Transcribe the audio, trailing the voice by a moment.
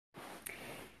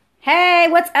Hey,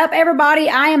 what's up, everybody?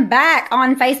 I am back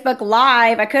on Facebook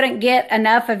Live. I couldn't get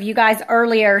enough of you guys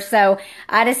earlier, so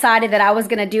I decided that I was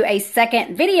going to do a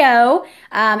second video.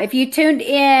 If you tuned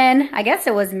in, I guess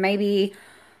it was maybe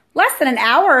less than an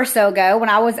hour or so ago when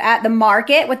I was at the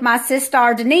market with my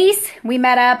sister Denise. We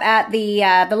met up at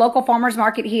the local farmers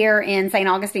market here in St.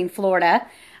 Augustine, Florida,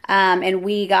 and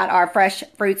we got our fresh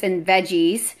fruits and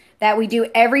veggies that we do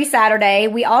every Saturday.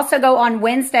 We also go on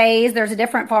Wednesdays. There's a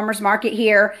different farmer's market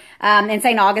here in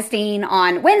St. Augustine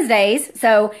on Wednesdays.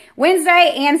 So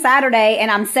Wednesday and Saturday,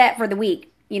 and I'm set for the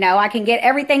week. You know, I can get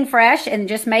everything fresh and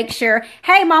just make sure,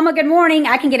 hey, Mama, good morning.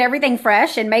 I can get everything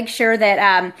fresh and make sure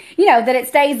that, you know, that it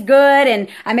stays good, and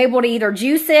I'm able to either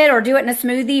juice it or do it in a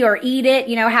smoothie or eat it,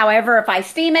 you know, however, if I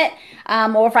steam it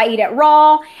or if I eat it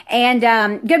raw. And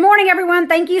good morning, everyone.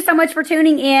 Thank you so much for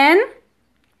tuning in.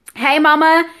 Hey,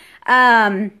 Mama.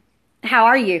 How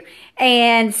are you?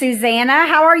 And Susanna,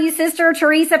 how are you, sister?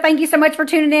 Teresa, thank you so much for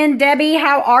tuning in. Debbie,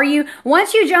 how are you?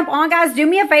 Once you jump on, guys, do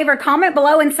me a favor, comment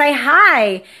below and say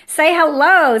hi, say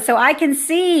hello, so I can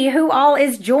see who all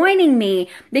is joining me,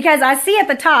 because I see at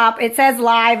the top, it says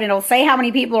live and it'll say how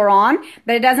many people are on,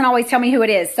 but it doesn't always tell me who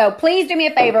it is. So please do me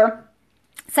a favor.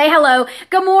 Say hello.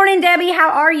 Good morning, Debbie.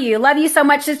 How are you? Love you so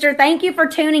much, sister. Thank you for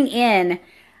tuning in.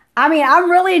 I mean, I'm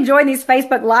really enjoying these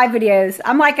Facebook Live videos.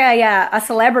 I'm like a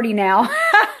celebrity now.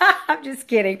 I'm just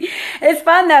kidding. It's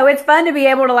fun, though. It's fun to be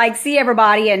able to, like, see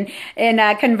everybody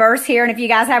and converse here. And if you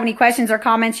guys have any questions or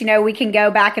comments, you know, we can go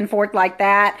back and forth like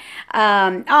that.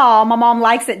 Oh, my mom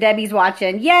likes it. Debbie's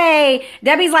watching. Yay!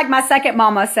 Debbie's like my second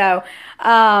mama. So,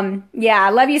 yeah,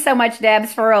 I love you so much,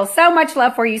 Debs, for real. So much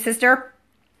love for you, sister.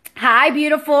 Hi,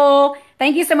 beautiful.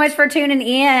 Thank you so much for tuning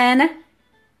in.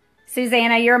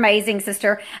 Susanna, you're amazing,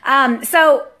 sister.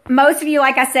 So most of you,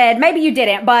 like I said, maybe you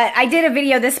didn't, but I did a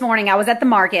video this morning. I was at the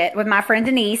market with my friend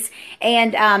Denise,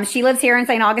 and she lives here in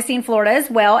St. Augustine, Florida as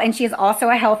well, and she is also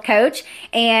a health coach.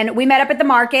 And we met up at the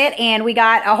market, and we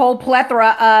got a whole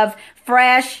plethora of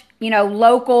fresh, you know,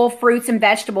 local fruits and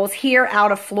vegetables here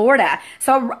out of Florida.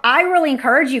 So I really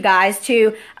encourage you guys to,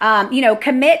 you know,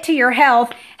 commit to your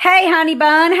health. Hey, Honey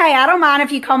Bun. Hey, I don't mind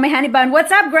if you call me Honey Bun.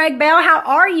 What's up, Greg Bell? How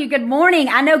are you? Good morning.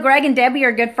 I know Greg and Debbie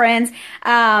are good friends.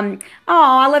 Oh,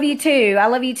 I love you too. I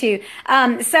love you too.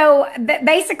 So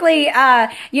basically,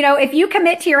 you know, if you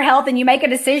commit to your health and you make a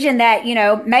decision that, you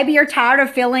know, maybe you're tired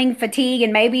of feeling fatigue,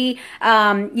 and maybe,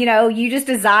 you know, you just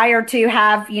desire to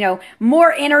have, you know,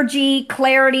 more energy,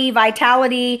 clarity,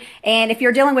 vitality. And if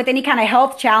you're dealing with any kind of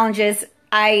health challenges,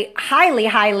 I highly,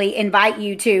 highly invite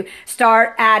you to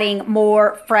start adding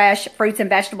more fresh fruits and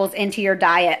vegetables into your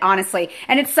diet, honestly.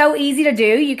 And it's so easy to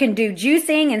do. You can do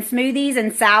juicing and smoothies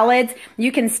and salads.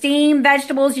 You can steam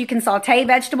vegetables. You can saute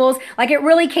vegetables. Like, it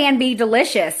really can be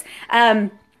delicious.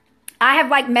 I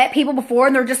have, like, met people before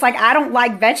and they're just like, I don't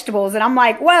like vegetables. And I'm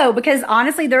like, whoa, because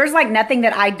honestly, there's like nothing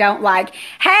that I don't like.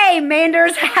 Hey,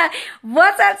 Manders.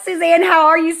 What's up, Suzanne? How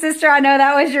are you, sister? I know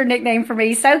that was your nickname for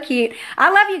me. So cute.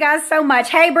 I love you guys so much.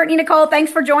 Hey, Brittany Nicole,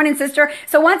 thanks for joining, sister.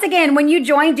 So once again, when you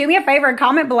join, do me a favor and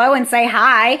comment below and say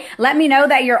hi. Let me know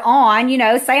that you're on, you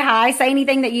know, say hi, say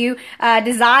anything that you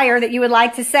desire that you would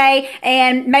like to say,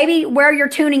 and maybe where you're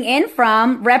tuning in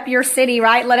from, rep your city,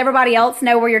 right? Let everybody else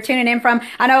know where you're tuning in from.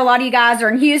 I know a lot of you guys are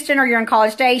in Houston, or you're in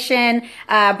College Station,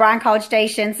 Bryan College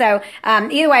Station. So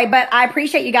either way, but I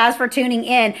appreciate you guys for tuning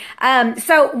in.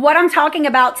 So what I'm talking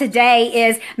about today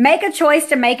is make a choice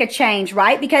to make a change,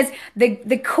 right? Because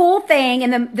the cool thing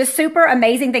and the super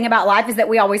amazing thing about life is that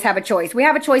we always have a choice. We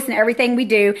have a choice in everything we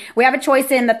do. We have a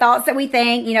choice in the thoughts that we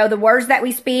think, you know, the words that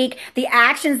we speak, the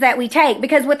actions that we take.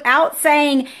 Because without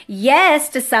saying yes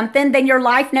to something, then your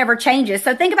life never changes.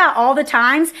 So think about all the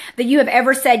times that you have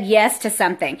ever said yes to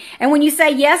something. And when you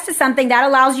say yes to something, that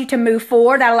allows you to move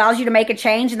forward, that allows you to make a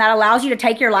change, and that allows you to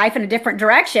take your life in a different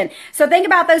direction. So think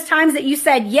about those times that you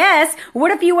said yes. What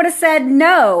if you would have said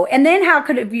no? And then how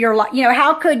could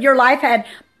your life had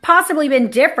possibly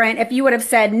been different if you would have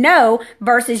said no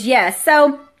versus yes?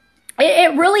 So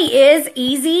it really is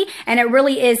easy, and it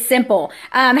really is simple.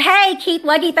 Hey, Keith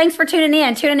Leggy, thanks for tuning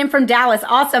in from Dallas.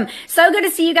 Awesome. So good to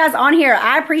see you guys on here.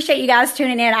 I appreciate you guys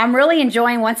tuning in. I'm really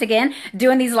enjoying, once again,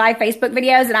 doing these live Facebook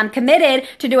videos, and I'm committed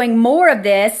to doing more of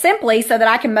this simply so that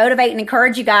I can motivate and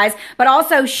encourage you guys, but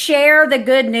also share the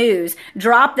good news,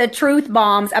 drop the truth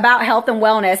bombs about health and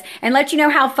wellness, and let you know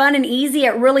how fun and easy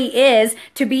it really is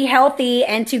to be healthy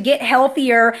and to get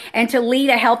healthier and to lead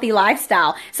a healthy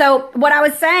lifestyle. So what I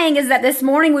was saying is that this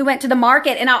morning we went to the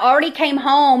market, and I already came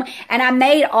home and I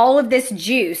made all of this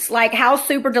juice. Like, how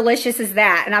super delicious is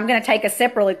that? And I'm going to take a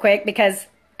sip really quick because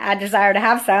I desire to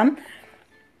have some.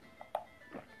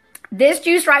 This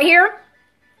juice right here,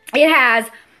 it has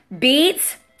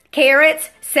beets, carrots,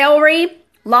 celery,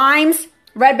 limes,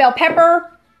 red bell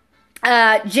pepper,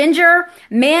 ginger,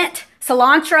 mint,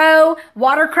 cilantro,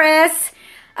 watercress,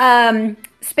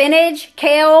 spinach,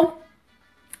 kale,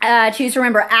 choose to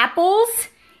remember apples.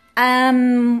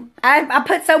 I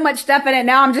put so much stuff in it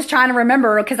now. I'm just trying to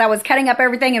remember because I was cutting up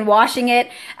everything and washing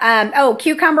it. Oh,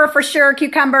 cucumber for sure.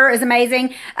 Cucumber is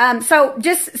amazing. So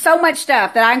just so much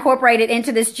stuff that I incorporated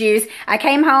into this juice. I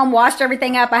came home, washed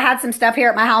everything up. I had some stuff here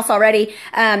at my house already.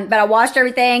 But I washed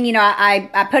everything. You know,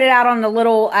 I put it out on the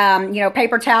little, you know,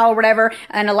 paper towel or whatever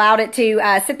and allowed it to,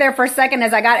 sit there for a second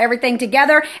as I got everything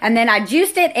together. And then I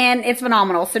juiced it and it's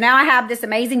phenomenal. So now I have this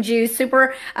amazing juice,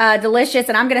 super, delicious.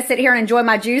 And I'm going to sit here and enjoy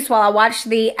my juice while I watch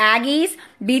the Aggies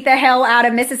beat the hell out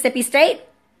of Mississippi State.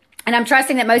 And I'm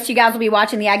trusting that most of you guys will be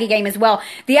watching the Aggie game as well.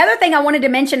 The other thing I wanted to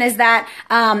mention is that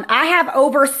I have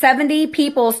over 70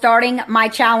 people starting my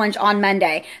challenge on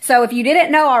Monday. So if you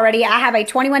didn't know already, I have a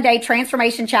 21-day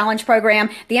transformation challenge program.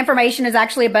 The information is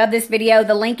actually above this video.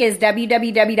 The link is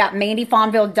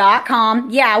www.mandyfonville.com.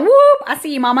 Yeah, whoop! I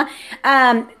see you, mama.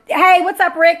 Hey, what's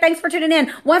up, Rick? Thanks for tuning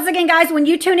in. Once again, guys, when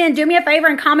you tune in, do me a favor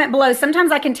and comment below. Sometimes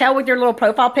I can tell with your little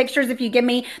profile pictures, if you give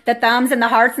me the thumbs and the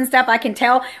hearts and stuff, I can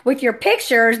tell with your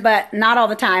pictures, but not all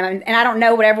the time. And I don't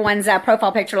know what everyone's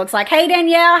profile picture looks like. Hey,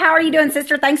 Danielle, how are you doing,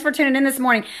 sister? Thanks for tuning in this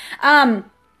morning.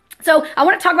 So I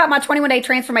want to talk about my 21-day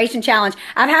transformation challenge.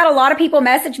 I've had a lot of people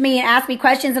message me and ask me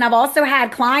questions, and I've also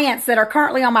had clients that are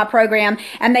currently on my program,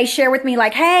 and they share with me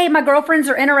like, hey, my girlfriends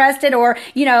are interested, or,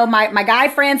 you know, my guy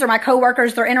friends or my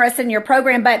coworkers, they're interested in your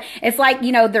program, but it's like,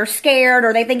 you know, they're scared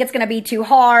or they think it's going to be too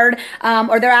hard,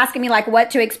 or they're asking me like what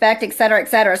to expect, et cetera, et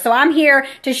cetera. So I'm here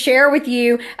to share with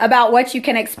you about what you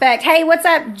can expect. Hey, what's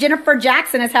up? Jennifer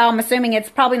Jackson is how I'm assuming.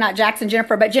 It's probably not Jackson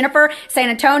Jennifer, but Jennifer,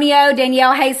 San Antonio,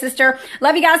 Danielle, hey, sister.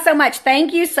 Love you guys so much.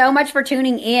 Thank you so much for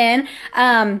tuning in.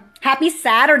 Happy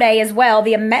Saturday as well.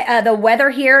 The weather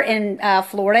here in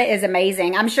Florida is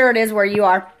amazing. I'm sure it is where you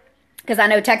are, because I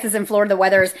know Texas and Florida, the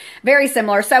weather is very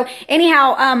similar. So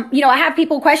anyhow, you know, I have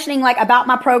people questioning like about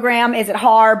my program. Is it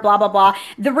hard? Blah, blah, blah.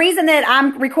 The reason that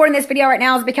I'm recording this video right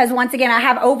now is because once again, I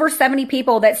have over 70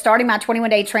 people that's starting my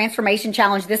 21-day transformation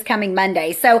challenge this coming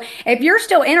Monday. So if you're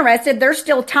still interested, there's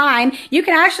still time. You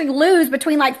can actually lose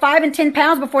between like 5 and 10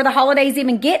 pounds before the holidays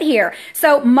even get here.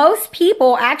 So most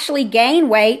people actually gain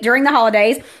weight during the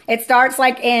holidays. It starts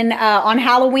like in, on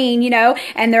Halloween, you know,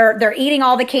 and they're eating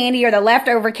all the candy or the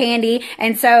leftover candy.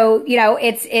 And so, you know,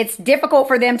 it's difficult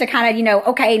for them to kind of, you know,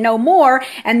 okay, no more.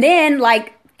 And then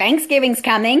like Thanksgiving's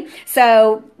coming.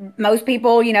 So most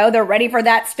people, you know, they're ready for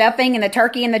that stuffing and the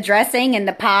turkey and the dressing and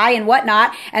the pie and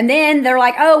whatnot. And then they're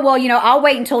like, oh, well, you know, I'll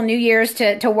wait until New Year's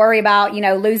to worry about, you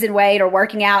know, losing weight or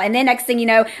working out. And then next thing you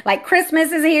know, like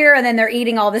Christmas is here and then they're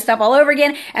eating all this stuff all over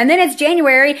again. And then it's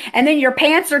January and then your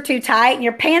pants are too tight and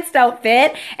your pants don't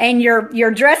fit and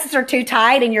your dresses are too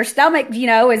tight and your stomach, you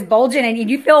know, is bulging and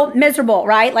you feel miserable,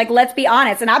 right? Like, let's be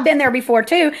honest. And I've been there before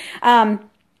too.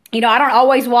 You know, I don't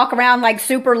always walk around like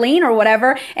super lean or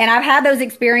whatever. And I've had those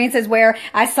experiences where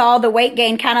I saw the weight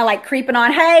gain kind of like creeping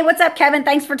on. Hey, what's up, Kevin?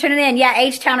 Thanks for tuning in. Yeah,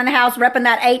 H-Town in the house, repping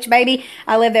that H, baby.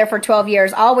 I lived there for 12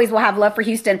 years. Always will have love for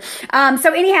Houston.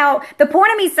 So anyhow, the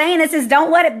point of me saying this is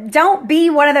don't be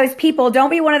one of those people. Don't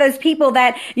be one of those people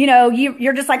that, you know,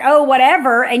 you're just like, oh,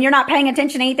 whatever. And you're not paying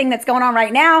attention to anything that's going on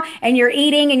right now. And you're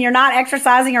eating and you're not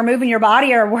exercising or moving your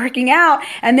body or working out.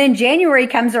 And then January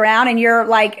comes around and you're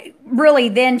like, really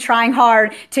then trying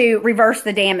hard to reverse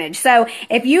the damage. So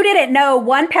if you didn't know,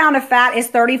 1 pound of fat is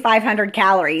 3,500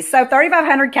 calories. So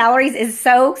 3,500 calories is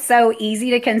so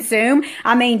easy to consume.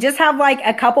 I mean, just have like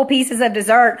a couple pieces of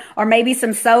dessert or maybe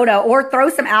some soda or throw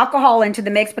some alcohol into the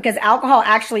mix because alcohol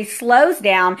actually slows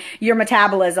down your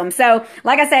metabolism. So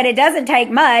like I said, it doesn't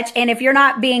take much. And if you're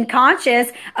not being conscious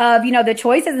of, you know, the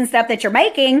choices and stuff that you're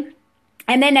making,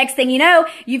 and then next thing you know,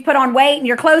 you've put on weight and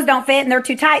your clothes don't fit and they're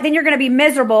too tight, then you're going to be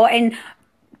miserable. And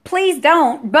please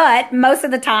don't. But most of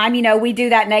the time, you know, we do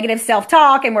that negative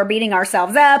self-talk and we're beating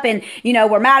ourselves up and, you know,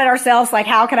 we're mad at ourselves. Like,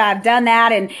 how could I have done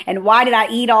that? And why did I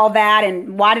eat all that?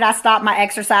 And why did I stop my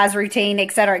exercise routine,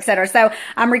 et cetera, et cetera. So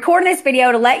I'm recording this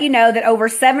video to let you know that over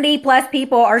 70 plus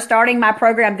people are starting my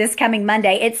program this coming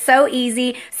Monday. It's so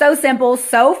easy, so simple,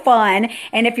 so fun.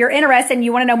 And if you're interested and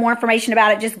you want to know more information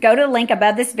about it, just go to the link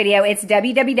above this video. It's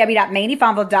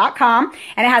www.mandyfonville.com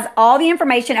and it has all the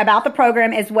information about the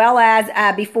program as well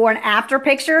as, before before and after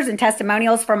pictures and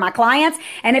testimonials from my clients.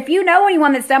 And if you know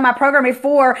anyone that's done my program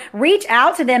before, reach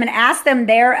out to them and ask them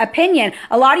their opinion.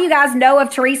 A lot of you guys know of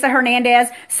Teresa Hernandez.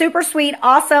 Super sweet,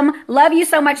 awesome. Love you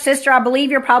so much, sister. I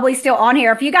believe you're probably still on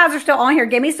here. If you guys are still on here,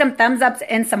 give me some thumbs ups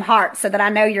and some hearts so that I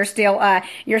know you're still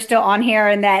on here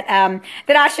and that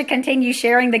I should continue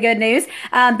sharing the good news.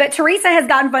 But Teresa has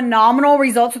gotten phenomenal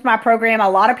results with my program. A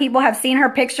lot of people have seen her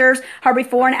pictures, her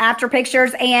before and after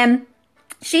pictures, and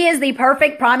she is the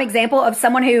perfect prime example of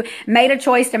someone who made a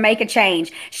choice to make a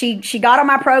change. She got on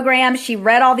my program, she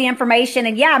read all the information,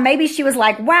 and yeah, maybe she was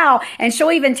like, wow. And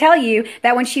she'll even tell you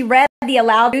that when she read the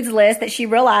allowed foods list, that she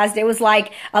realized it was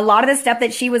like a lot of the stuff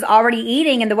that she was already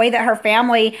eating and the way that her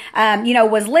family,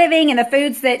 was living, and the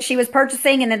foods that she was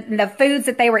purchasing and the foods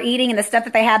that they were eating and the stuff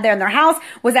that they had there in their house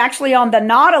was actually on the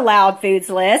not allowed foods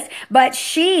list. But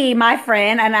she, my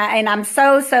friend, and I'm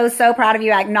so proud of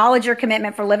you. I acknowledge your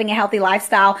commitment for living a healthy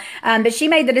lifestyle. But she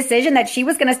made the decision that she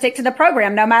was going to stick to the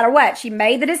program no matter what. She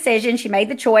made the decision. She made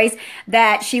the choice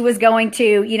that she was going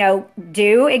to,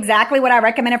 do exactly what I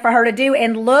recommended for her to do,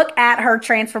 and look at her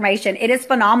transformation. It is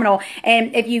phenomenal.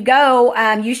 And if you go,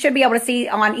 you should be able to see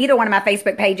on either one of my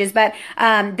Facebook pages, but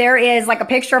there is like a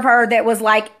picture of her that was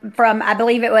like from, I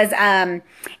believe it was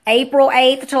April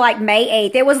 8th to like May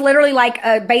 8th. It was literally like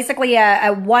basically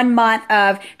a 1 month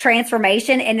of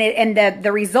transformation, and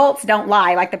the results don't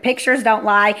lie. Like the pictures don't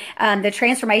lie. The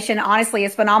transformation honestly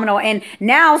is phenomenal. And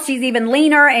now she's even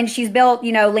leaner, and she's built,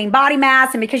 lean body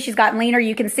mass. And because she's gotten leaner,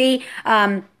 you can see,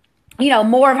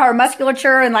 more of her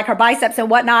musculature and like her biceps and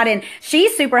whatnot. And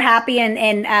she's super happy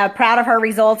and proud of her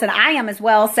results. And I am as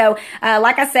well. So,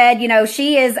 like I said,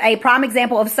 she is a prime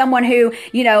example of someone who,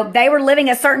 they were living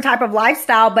a certain type of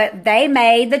lifestyle, but they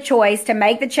made the choice to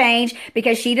make the change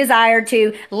because she desired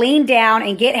to lean down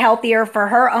and get healthier for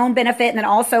her own benefit, and then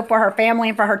also for her family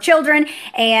and for her children.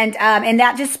 And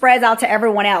that just spreads out to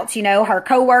everyone else, her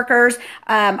coworkers,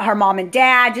 her mom and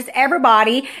dad, just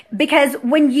everybody. Because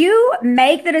when you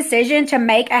make the decision to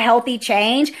make a healthy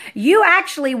change, you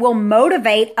actually will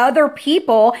motivate other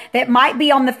people that might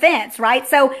be on the fence, right?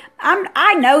 So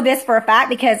I know this for a fact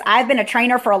because I've been a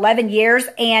trainer for 11 years,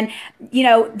 and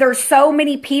there's so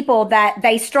many people that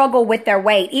they struggle with their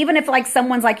weight. Even if like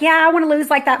someone's like, yeah, I want to lose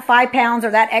like that 5 pounds or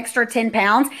that extra 10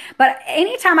 pounds. But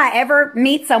anytime I ever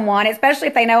meet someone, especially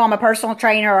if they know I'm a personal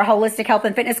trainer or a holistic health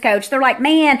and fitness coach, they're like,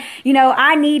 man,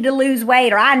 I need to lose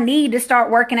weight, or I need to start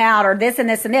working out, or this and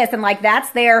this and this. And like, that's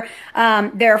their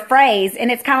phrase.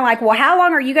 And it's kind of like, well, how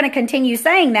long are you going to continue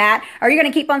saying that? Are you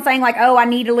going to keep on saying like, oh, I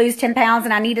need to lose 10 pounds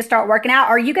and I need to start working out?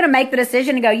 Or are you going to make the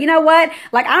decision and go, you know what?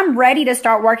 Like, I'm ready to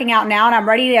start working out now, and I'm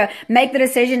ready to make the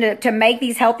decision to make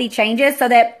these healthy changes, so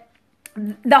that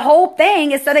the whole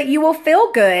thing is so that you will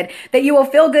feel good,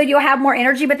 you'll have more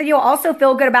energy, but then you'll also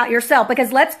feel good about yourself.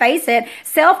 Because let's face it,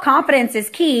 self-confidence is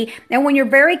key. And when you're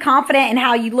very confident in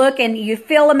how you look and you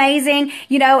feel amazing,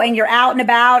 and you're out and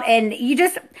about, and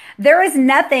there is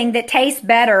nothing that tastes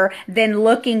better than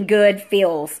looking good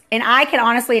feels. And I can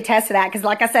honestly attest to that, because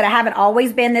like I said, I haven't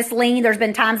always been this lean. There's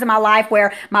been times in my life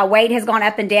where my weight has gone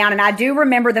up and down. And I do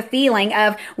remember the feeling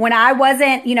of when I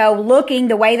wasn't, looking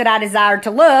the way that I desired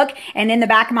to look. And in the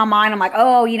back of my mind, I'm like,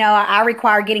 oh, I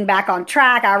require getting back on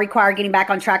track. I require getting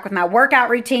back on track with my workout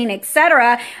routine,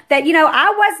 etc. That, I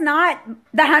was not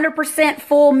the 100%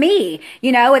 full me.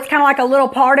 It's kind of like a little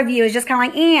part of you is just kind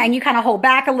of like, and you kind of hold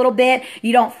back a little bit.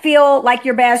 You don't feel like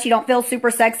your best. You don't feel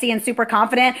super sexy and super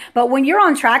confident. But when you're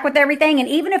on track with everything, and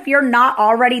even if you're not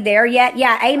already there yet,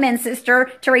 yeah, amen,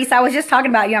 Sister Teresa. I was just talking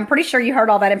about you. I'm pretty sure you heard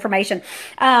all that information.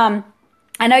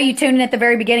 I know you tuned in at the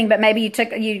very beginning, but maybe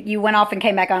you went off and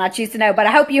came back on. I choose to know. But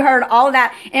I hope you heard all of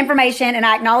that information, and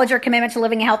I acknowledge your commitment to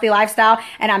living a healthy lifestyle.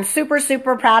 And I'm super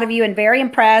proud of you and very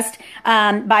impressed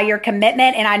by your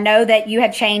commitment. And I know that you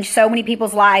have changed so many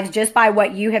people's lives just by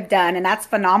what you have done, and that's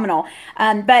phenomenal.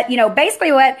 But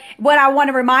basically what I want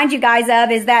to remind you guys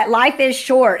of is that life is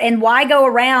short, and why go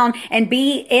around and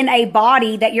be in a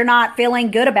body that you're not feeling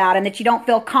good about and that you don't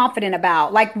feel confident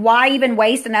about? Like, why even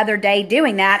waste another day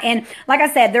doing that? And like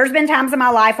I said, there's been times in my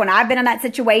life when I've been in that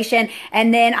situation,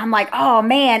 and then I'm like, oh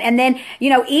man. And then,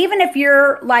 even if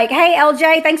you're like, hey,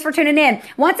 LJ, thanks for tuning in.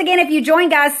 Once again, if you join,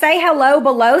 guys, say hello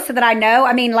below so that I know.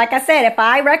 I mean, like I said, if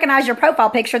I recognize your profile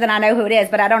picture, then I know who it is,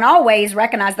 but I don't always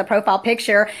recognize the profile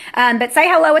picture. But say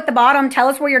hello at the bottom. Tell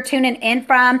us where you're tuning in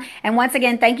from. And once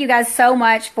again, thank you guys so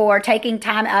much for taking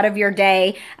time out of your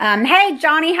day. Hey,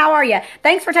 Johnny, how are you?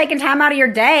 Thanks for taking time out of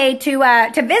your day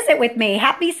to visit with me.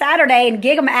 Happy Saturday and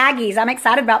Gig 'em Aggies. I'm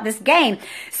excited about this game.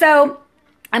 So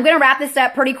I'm going to wrap this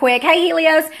up pretty quick. Hey,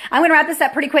 Helios, I'm going to wrap this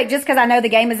up pretty quick just because I know the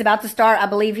game is about to start, I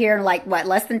believe, here in like, what,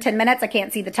 less than 10 minutes? I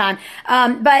can't see the time.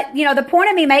 But, you know, the point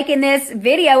of me making this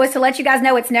video is to let you guys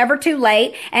know it's never too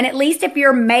late. And at least if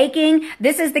you're making,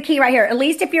 this is the key right here, at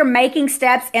least if you're making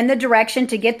steps in the direction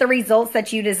to get the results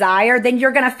that you desire, then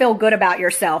you're going to feel good about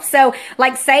yourself. So,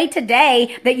 like, say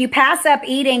today that you pass up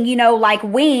eating, you know, like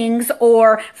wings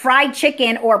or fried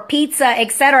chicken or pizza,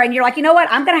 etc., and you're like, you know what,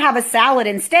 I'm going to have a salad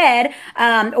instead,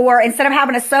 or instead of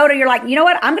having a soda, you're like, you know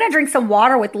what, I'm going to drink some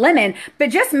water with lemon.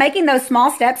 But just making those small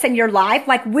steps in your life,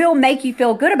 like, will make you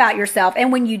feel good about yourself.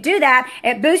 And when you do that,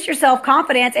 it boosts your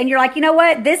self-confidence and you're like, you know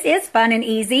what, this is fun and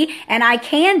easy and I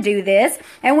can do this.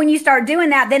 And when you start doing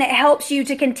that, then it helps you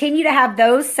to continue to have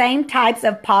those same types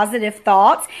of positive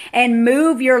thoughts and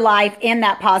move your life in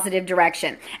that positive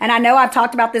direction. And I know I've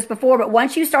talked about this before, but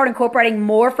once you start incorporating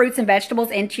more fruits and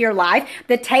vegetables into your life,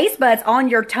 the taste buds on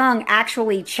your tongue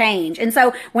actually change. And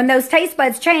so when those taste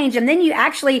buds change and then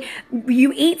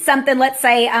you eat something, let's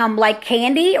say, like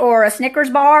candy or a Snickers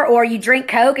bar, or you drink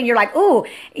Coke and you're like, ooh,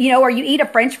 you know, or you eat a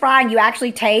French fry and you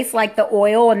actually taste like the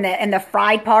oil and the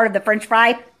fried part of the French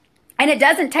fry. And it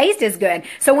doesn't taste as good.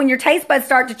 So when your taste buds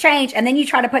start to change and then you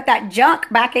try to put that junk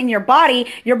back in your body's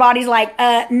like,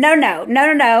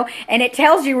 no. And it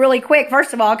tells you really quick,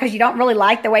 first of all, because you don't really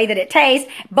like the way that it tastes,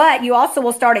 but you also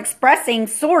will start expressing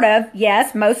sort of,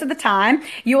 yes, most of the time,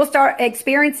 you will start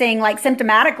experiencing like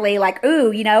symptomatically like,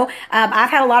 ooh, you know, I've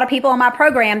had a lot of people on my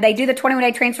program, they do the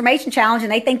 21-day transformation challenge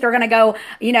and they think they're going to go,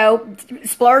 you know,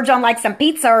 splurge on like some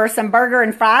pizza or some burger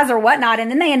and fries or whatnot. And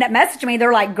then they end up messaging me.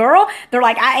 They're like, girl,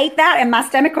 I ate that and my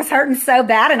stomach was hurting so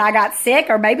bad and I got sick,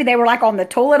 or maybe they were like on the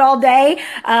toilet all day,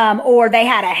 or they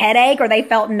had a headache or they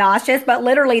felt nauseous, but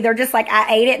literally they're just like,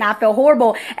 I ate it and I feel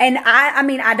horrible. And I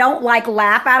mean, I don't like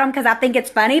laugh at them because I think it's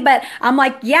funny, but I'm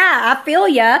like, yeah, I feel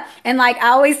ya. And like I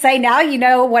always say now, you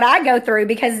know what I go through,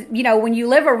 because, you know, when you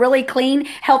live a really clean,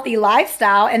 healthy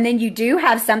lifestyle and then you do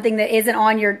have something that isn't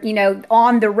on your, you know,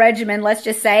 on the regimen, let's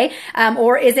just say,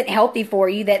 or isn't healthy for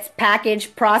you, that's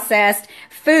packaged, processed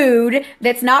food,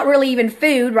 that's not really even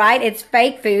food, right? It's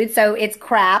fake food, so it's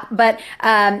crap, but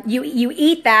you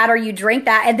eat that or you drink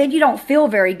that and then you don't feel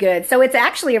very good. So it's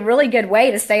actually a really good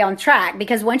way to stay on track,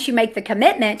 because once you make the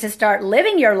commitment to start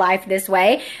living your life this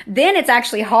way, then it's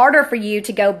actually harder for you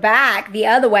to go back the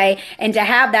other way and to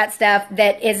have that stuff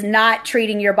that is not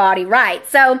treating your body right.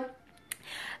 So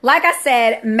like I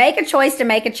said, make a choice to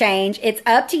make a change. It's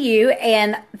up to you.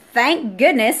 And thank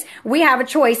goodness we have a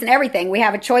choice in everything. We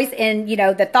have a choice in, you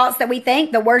know, the thoughts that we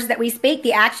think, the words that we speak,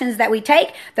 the actions that we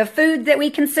take, the food that we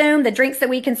consume, the drinks that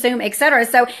we consume, etc.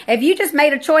 So if you just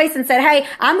made a choice and said, hey,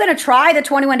 I'm going to try the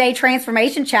 21-day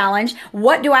transformation challenge,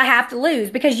 what do I have to lose?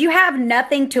 Because you have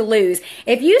nothing to lose.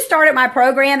 If you started my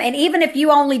program, and even if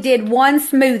you only did one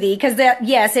smoothie, because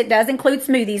yes, it does include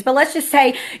smoothies, but let's just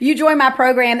say you joined my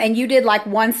program and you did like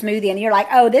one smoothie and you're like,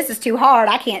 oh, this is too hard,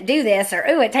 I can't do this, or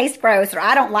ooh, it tastes gross, or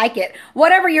I don't like it.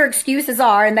 Whatever your excuses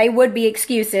are, and they would be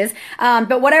excuses,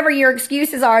 but whatever your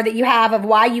excuses are that you have of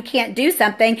why you can't do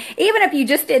something, even if you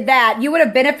just did that, you would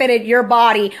have benefited your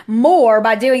body more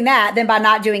by doing that than by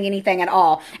not doing anything at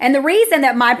all. And the reason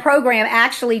that my program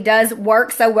actually does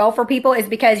work so well for people is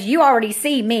because you already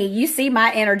see me, you see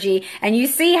my energy, and you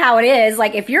see how it is.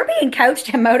 Like, if you're being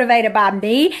coached and motivated by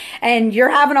me and you're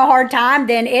having a hard time,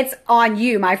 then it's on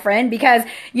you, my friend, because,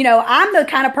 you know, I'm the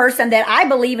kind of person that I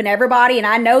believe in everybody, and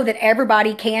I know that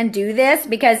everybody can do this,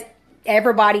 because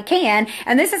everybody can.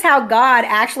 And this is how God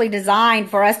actually designed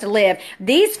for us to live.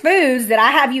 These foods that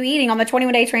I have you eating on the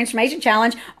 21-day transformation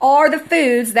challenge are the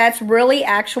foods that's really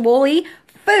actually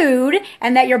food,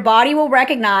 and that your body will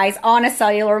recognize on a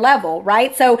cellular level,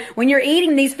 right? So when you're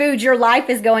eating these foods, your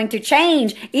life is going to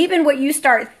change. Even what you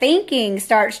start thinking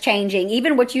starts changing.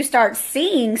 Even what you start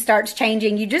seeing starts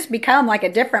changing. You just become like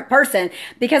a different person,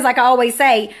 because like I always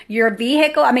say, your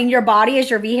vehicle, I mean, your body is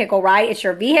your vehicle, right? It's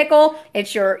your vehicle.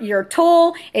 It's your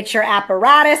tool. It's your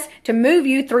apparatus to move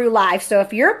you through life. So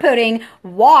if you're putting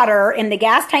water in the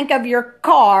gas tank of your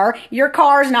car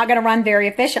is not going to run very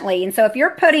efficiently. And so if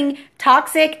you're putting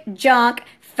toxic junk,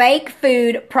 fake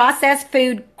food, processed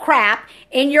food, crap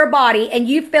in your body and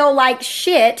you feel like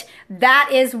shit, that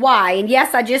is why. And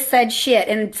yes, I just said shit.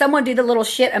 And someone do the little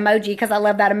shit emoji, because I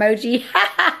love that emoji.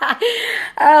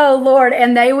 Oh, Lord.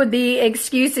 And they would be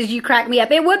excuses. You crack me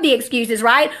up. It would be excuses,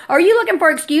 right? Are you looking for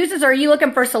excuses, or are you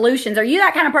looking for solutions? Are you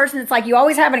that kind of person that's like, you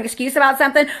always have an excuse about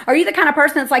something? Or are you the kind of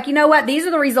person that's like, you know what? These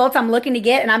are the results I'm looking to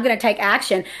get, and I'm going to take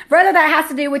action. Whether that has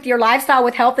to do with your lifestyle,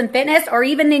 with health and fitness, or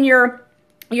even in your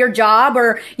your job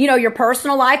or, you know, your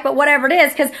personal life, but whatever it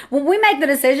is. Because when we make the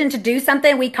decision to do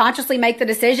something, we consciously make the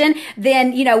decision,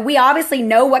 then, you know, we obviously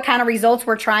know what kind of results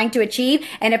we're trying to achieve.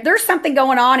 And if there's something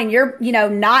going on and you're, you know,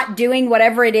 not doing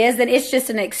whatever it is, then it's just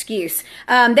an excuse.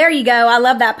 There you go. I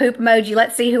love that poop emoji.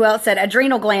 Let's see who else said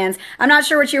adrenal glands. I'm not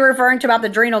sure what you were referring to about the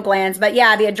adrenal glands, but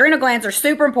yeah, the adrenal glands are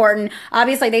super important.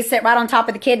 Obviously, they sit right on top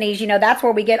of the kidneys. You know, that's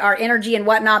where we get our energy and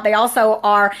whatnot. They also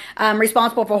are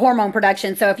responsible for hormone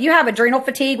production. So if you have adrenal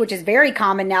fatigue, which is very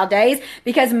common nowadays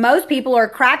because most people are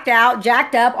cracked out,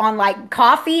 jacked up on like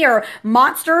coffee or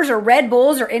Monsters or Red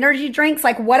Bulls or energy drinks,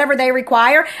 like whatever they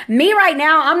require. Me right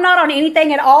now, I'm not on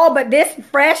anything at all but this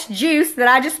fresh juice that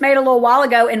I just made a little while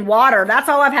ago in water. That's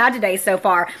all I've had today so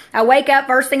far. I wake up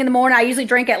first thing in the morning. I usually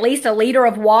drink at least a liter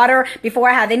of water before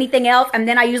I have anything else. And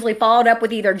then I usually follow it up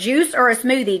with either juice or a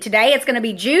smoothie. Today it's going to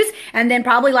be juice. And then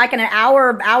probably like in an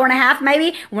hour, hour and a half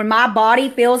maybe, when my body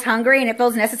feels hungry and it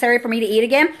feels necessary for me to eat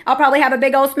again, I'll probably have a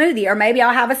big old smoothie, or maybe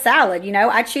I'll have a salad. You know,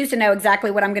 I choose to know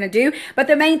exactly what I'm going to do. But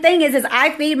the main thing is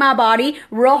I feed my body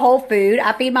real whole food.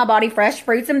 I feed my body fresh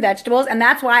fruits and vegetables. And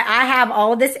that's why I have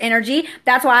all of this energy.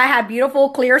 That's why I have beautiful,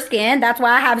 clear skin. That's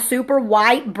why I have super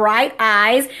white, bright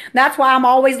eyes. That's why I'm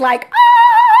always like,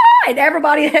 ah! And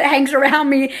everybody that hangs around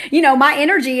me, you know, my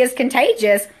energy is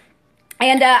contagious.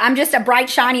 And I'm just a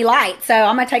bright, shiny light. So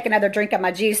I'm going to take another drink of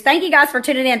my juice. Thank you guys for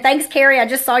tuning in. Thanks, Carrie. I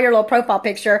just saw your little profile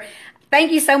picture.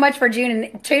 Thank you so much for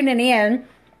tuning in.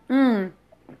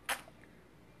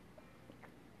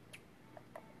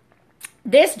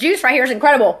 This juice right here is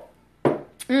incredible.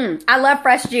 I love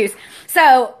fresh juice.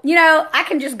 So, you know, I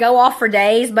can just go off for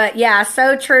days, but yeah,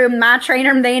 so true. My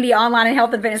trainer, the Indie Online and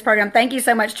Health and Fitness Program. Thank you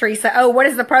so much, Teresa. Oh, what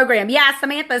is the program? Yeah,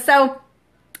 Samantha. So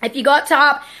if you go up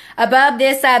top above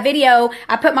this video,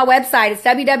 I put my website. It's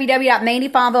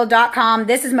www.mandyfonville.com.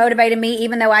 This has motivated me.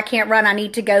 Even though I can't run, I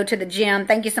need to go to the gym.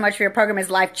 Thank you so much for your program. It's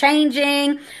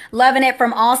life-changing. Loving it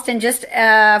from Austin just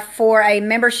for a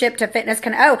membership to Fitness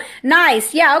Oh,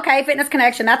 nice. Yeah, okay, Fitness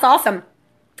Connection. That's awesome.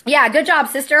 Yeah, good job,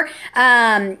 sister.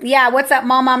 Yeah, what's up,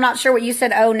 Mama? I'm not sure what you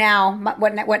said. Oh, now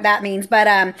what that means, but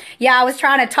yeah, I was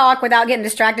trying to talk without getting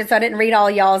distracted, so I didn't read all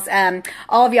of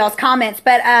y'all's comments.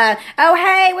 But oh,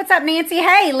 hey, what's up, Nancy?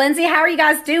 Hey, Lindsay, how are you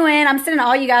guys doing? I'm sending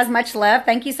all you guys much love.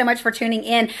 Thank you so much for tuning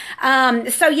in.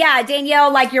 So yeah,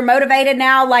 Danielle, like you're motivated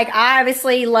now. Like I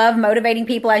obviously love motivating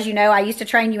people, as you know. I used to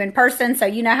train you in person, so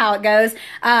you know how it goes.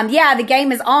 Yeah, the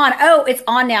game is on. Oh, it's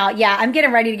on now. Yeah, I'm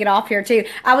getting ready to get off here too.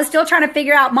 I was still trying to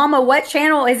figure out, Mama, what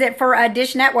channel is it for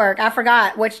Dish Network? I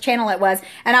forgot which channel it was.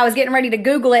 And I was getting ready to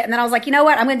Google it. And then I was like, you know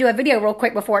what? I'm going to do a video real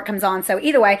quick before it comes on. So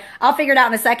either way, I'll figure it out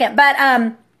in a second. But,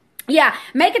 yeah,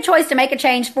 make a choice to make a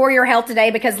change for your health today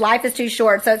because life is too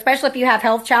short. So especially if you have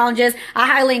health challenges, I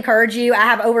highly encourage you. I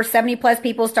have over 70 plus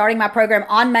people starting my program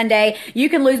on Monday. You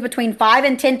can lose between 5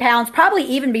 and 10 pounds, probably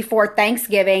even before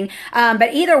Thanksgiving.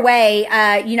 But either way,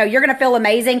 you know, you're going to feel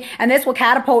amazing and this will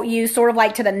catapult you sort of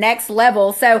like to the next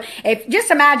level. So if just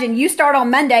imagine you start on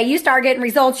Monday, you start getting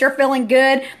results, you're feeling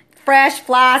good, fresh,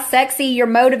 fly, sexy, you're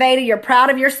motivated, you're proud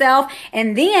of yourself.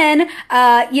 And then,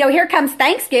 you know, here comes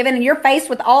Thanksgiving and you're faced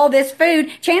with all this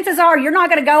food. Chances are you're not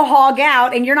going to go hog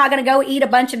out and you're not going to go eat a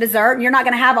bunch of dessert and you're not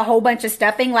going to have a whole bunch of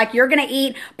stuffing. Like you're going to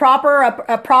eat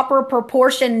a proper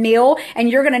proportion meal and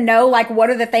you're going to know like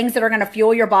what are the things that are going to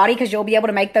fuel your body because you'll be able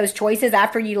to make those choices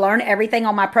after you learn everything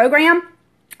on my program.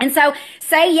 And so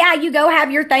say, yeah, you go have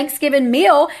your Thanksgiving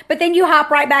meal, but then you hop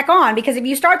right back on because if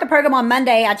you start the program on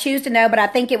Monday, I choose to know, but I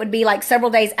think it would be like several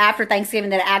days after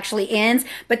Thanksgiving that it actually ends.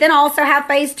 But then I also have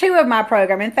phase 2 of my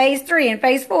program and phase 3 and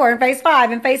phase 4 and phase 5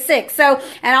 and phase 6. So,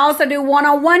 and I also do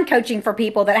one-on-one coaching for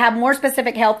people that have more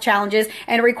specific health challenges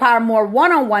and require more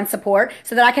one-on-one support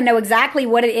so that I can know exactly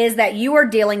what it is that you are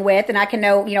dealing with. And I can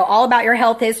know, you know, all about your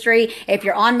health history, if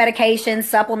you're on medications,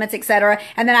 supplements, etc.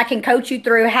 And then I can coach you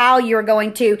through how you're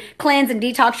going to cleanse and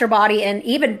detox your body and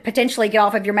even potentially get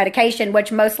off of your medication,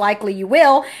 which most likely you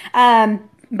will.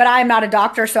 But I am not a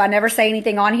doctor, so I never say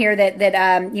anything on here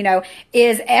that you know,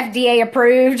 is FDA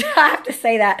approved. I have to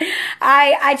say that.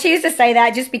 I choose to say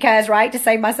that just because, right, to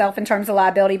save myself in terms of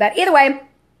liability. But either way,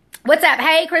 what's up?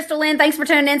 Hey, Crystal Lynn. Thanks for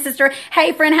tuning in, sister.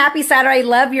 Hey, friend. Happy Saturday.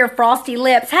 Love your frosty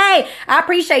lips. Hey, I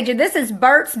appreciate you. This is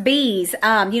Burt's Bees.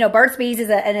 You know, Burt's Bees is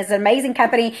an amazing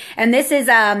company. And this is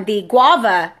the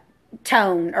guava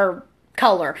tone or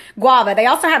color guava. They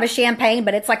also have a champagne,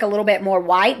 but it's like a little bit more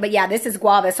white. But yeah, this is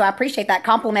guava. So I appreciate that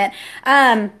compliment.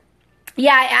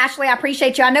 Yeah, Ashley, I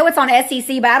appreciate you. I know it's on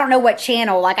SEC, but I don't know what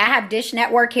channel. Like, I have Dish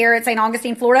Network here at St.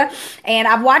 Augustine, Florida, and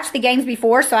I've watched the games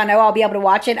before, so I know I'll be able to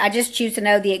watch it. I just choose to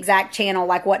know the exact channel,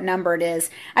 like what number it is.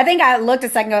 I think I looked a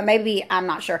second ago. Maybe, I'm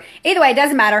not sure. Either way, it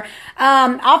doesn't matter.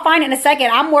 I'll find it in a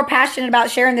second. I'm more passionate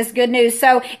about sharing this good news.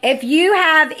 So if you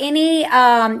have any,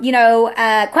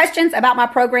 questions about my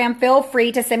program, feel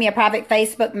free to send me a private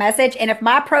Facebook message. And if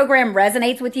my program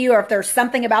resonates with you, or if there's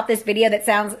something about this video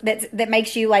that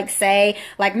makes you like say,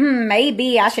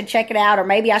 maybe I should check it out, or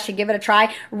maybe I should give it a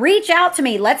try, reach out to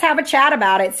me. Let's have a chat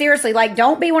about it. Seriously, like,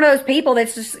 don't be one of those people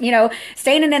that's just,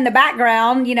 standing in the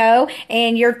background,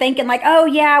 and you're thinking like, oh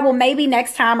yeah, well maybe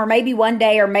next time, or maybe one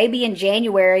day, or maybe in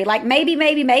January. Like, maybe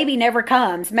never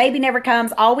comes. Maybe never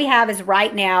comes. All we have is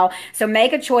right now. So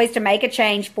make a choice to make a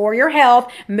change for your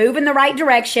health, move in the right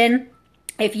direction.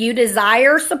 If you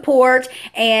desire support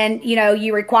and,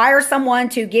 you require someone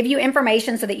to give you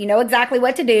information so that you know exactly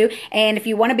what to do, and if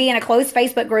you want to be in a closed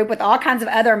Facebook group with all kinds of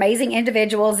other amazing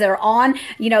individuals that are on,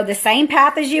 the same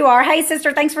path as you are. Hey,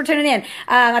 sister, thanks for tuning in.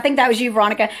 I think that was you,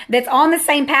 Veronica, that's on the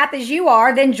same path as you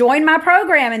are, then join my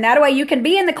program. And that way you can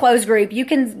be in the closed group. You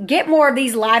can get more of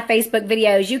these live Facebook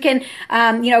videos. You can,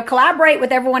 collaborate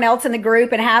with everyone else in the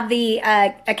group and have the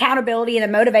accountability and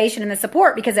the motivation and the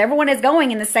support, because everyone is going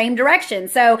in the same direction.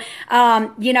 So,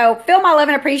 feel my love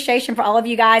and appreciation for all of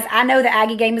you guys. I know the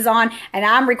Aggie game is on, and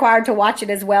I'm required to watch it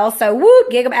as well. So, woo,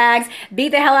 gig 'em Ags, beat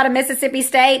the hell out of Mississippi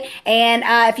State. And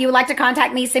if you would like to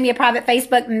contact me, send me a private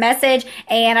Facebook message.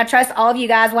 And I trust all of you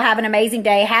guys will have an amazing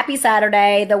day. Happy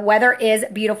Saturday. The weather is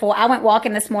beautiful. I went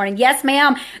walking this morning. Yes,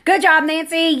 ma'am. Good job,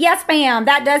 Nancy. Yes, ma'am.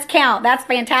 That does count. That's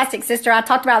fantastic, sister. I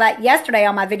talked about that yesterday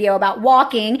on my video about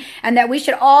walking, and that we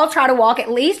should all try to walk at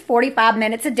least 45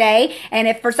 minutes a day. And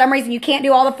if for some reason you can't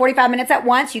do all the 45 minutes at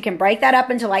once, you can break that up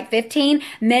into like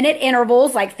 15-minute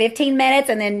intervals, like 15 minutes,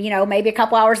 and then, maybe a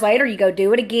couple hours later, you go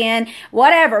do it again,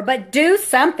 whatever. But do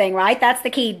something, right? That's the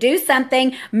key. Do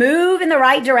something. Move in the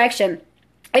right direction.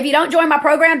 If you don't join my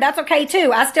program, that's okay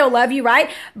too. I still love you, right?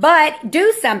 But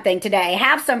do something today.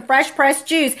 Have some fresh pressed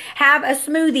juice. Have a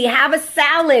smoothie. Have a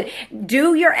salad.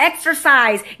 Do your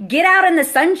exercise. Get out in the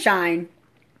sunshine.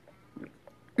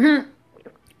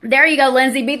 There you go,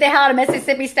 Lindsay. Beat the hell out of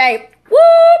Mississippi State.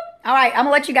 Whoop! All right, I'm going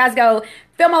to let you guys go.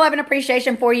 Feel my love and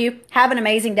appreciation for you. Have an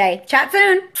amazing day. Chat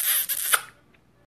soon.